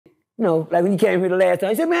like when he came here the last time,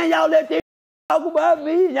 he said, man, y'all let these talk about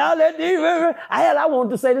me, y'all let these, I wanted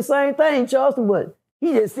to say the same thing, Charleston, but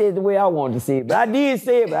he just said it the way I wanted to say it. But I did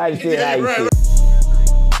say it, but I just said how he said it.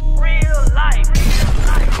 Real life.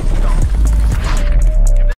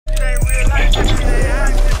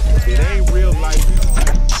 It ain't real life.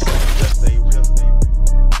 Just ain't real.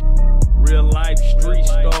 Real life street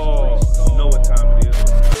stars. You know what time it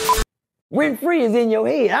is. Rent free is in your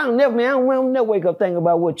head. I don't never wake up thinking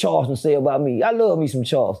about what Charleston say about me. I love me some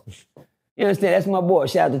Charleston. You understand? That's my boy.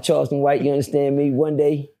 Shout out to Charleston White. You understand me? One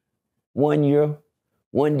day, 1 year,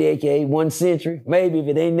 1 decade, 1 century. Maybe if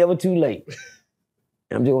it ain't never too late.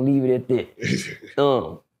 I'm just gonna leave it at that.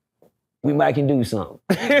 We might can do something.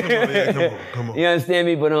 Come on. You understand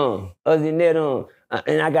me? But other than that,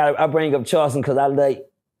 and I bring up Charleston because I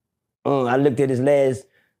looked at his last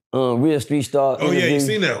Real Street Star interview. Oh yeah, you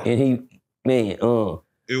seen that one? And he, man, I'm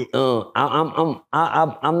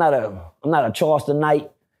not a Charlestonite.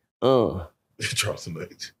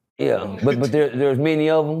 Charlestonite. Yeah, but there's many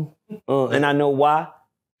of them, and I know why.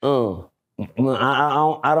 I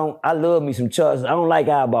love me some Charleston. I don't like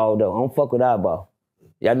Eyeball though. I don't fuck with Eyeball.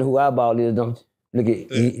 Y'all know who Eyeball is, don't you? Look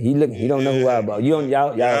at he don't know who Eyeball. You don't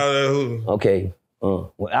y'all know who. Okay.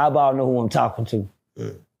 Well, Eyeball know who I'm talking to.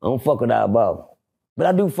 I don't fuck with Eyeball, but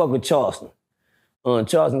I do fuck with Charleston.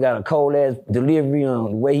 Charleston got a cold ass delivery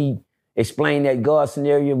on the way he explained that God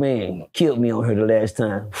scenario. Man, killed me on her the last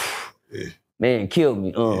time. Man, killed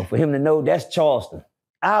me. For him to know that's Charleston.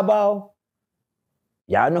 Eyeball.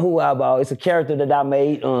 Y'all know who Eyeball is. It's a character that I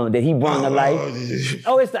made that he brought to life.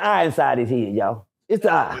 Oh, it's the eye inside his head, y'all. It's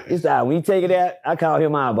the eye. It's the eye. When you take it out, I call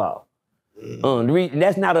him Eyeball.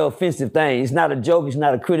 That's not an offensive thing. It's not a joke. It's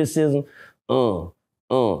not a criticism. Eyeball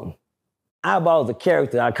is a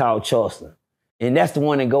character I call Charleston. And that's the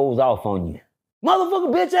one that goes off on you.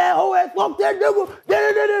 Motherfucker, bitch ass, hoe ass, fuck that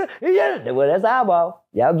nigga. Well, that's Eyeball.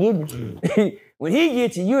 Y'all get it. When he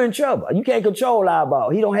gets you, you're in trouble. You can't control Eyeball.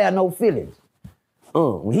 He don't have no feelings.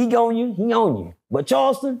 When he on you, he on you. But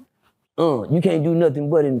Charleston, you can't do nothing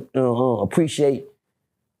but appreciate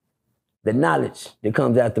the knowledge that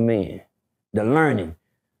comes out the man, the learning,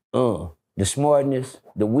 the smartness,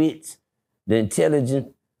 the wits, the intelligence.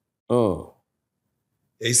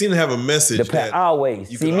 He seemed to have a message.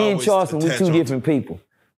 Always. See, me and Charleston, we're two different people.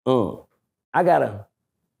 I got a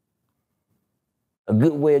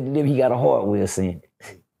good way of delivering. He got a hard way of saying it.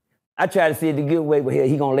 I try to say it the good way, but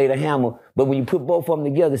he gonna lay the hammer. But when you put both of them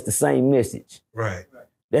together, it's the same message. Right.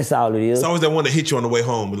 That's all it is. It's always that one that hit you on the way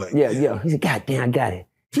home. Like, yeah. He said, God damn, I got it.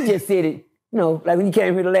 He just said it, like when he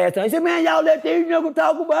came here the last time. He said, man, y'all let these niggas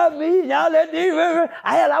talk about me. Y'all let these...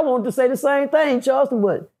 I wanted to say the same thing, Charleston,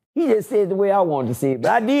 but he just said it the way I wanted to say it.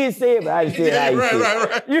 But I did say it, but I just said how he said it.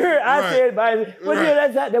 Right. You heard? I said it, but yeah,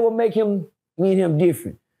 that would make me and him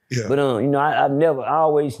different. Yeah. But I'm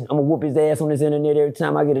gonna whoop his ass on this internet every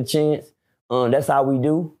time I get a chance. That's how we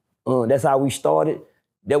do. That's how we started.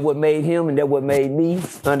 That what made him and that what made me.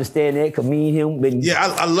 Understand that, cause me and him been...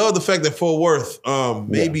 Yeah, I love the fact that Fort Worth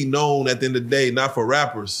may be known at the end of the day, not for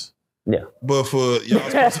rappers. Yeah. But for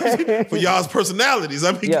y'all's personalities.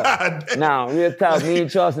 I mean, God. Now, real talk, me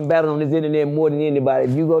and Charleston battled on this internet more than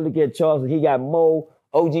anybody. If you go look at Charleston, he got more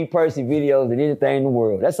OG Percy videos than anything in the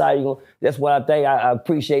world. That's how that's what I think. I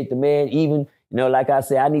appreciate the man. Even, like I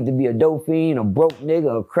said, I need to be a dope fiend, a broke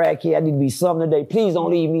nigga, a crackhead. I need to be something today. Please don't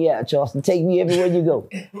leave me out, Charleston. Take me everywhere you go.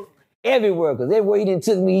 Everywhere, because everywhere he done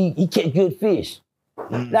took me, he catch good fish.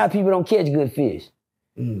 A lot of people don't catch good fish.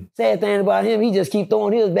 Sad thing about him, he just keep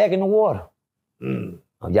throwing his back in the water. Oh,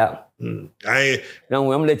 y'all. I'm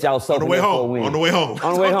gonna let y'all soak on the way home.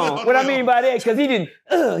 What I mean by that, because he didn't,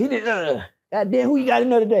 goddamn, who you got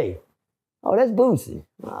another day? Oh, that's Boosie.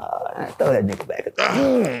 Throw that nigga back.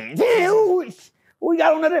 Damn, who we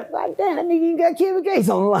got on that? God damn, that nigga even got Kevin Gates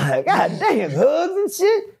on the line. God damn, hugs and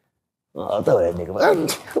shit. Oh, throw that nigga back.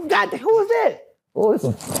 God damn, who was that? Oh, it's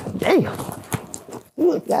a, damn.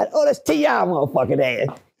 Oh, that's T.I. motherfucking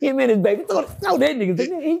ass. Him and his baby. Throw that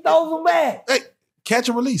nigga. He throws him back. Hey, catch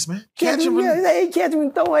and release, man. Catch and release. Yeah, he catch him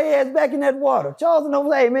and throw his ass back in that water. Charleston don't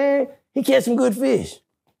say, man, he catch some good fish.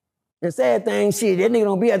 The sad thing, shit, that nigga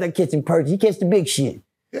don't be out there catching Percy. He catch the big shit.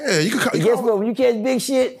 Yeah, you can. Guess what? When you catch big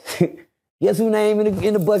shit, guess who name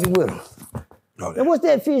in the bucket with him? Oh, and what's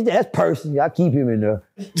that fish? That's Percy. I keep him in there.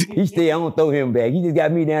 He stay. I don't throw him back. He just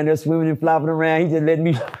got me down there swimming and flopping around. He just letting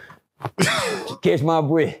me catch my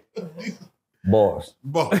breath. Bars.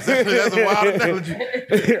 That's a wild analogy.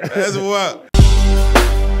 That's wild.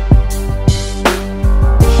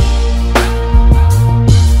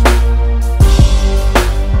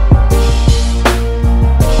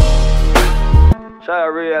 Shout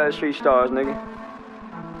out Reallyfe Street Stars, nigga.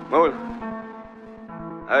 Moolah.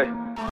 Hey.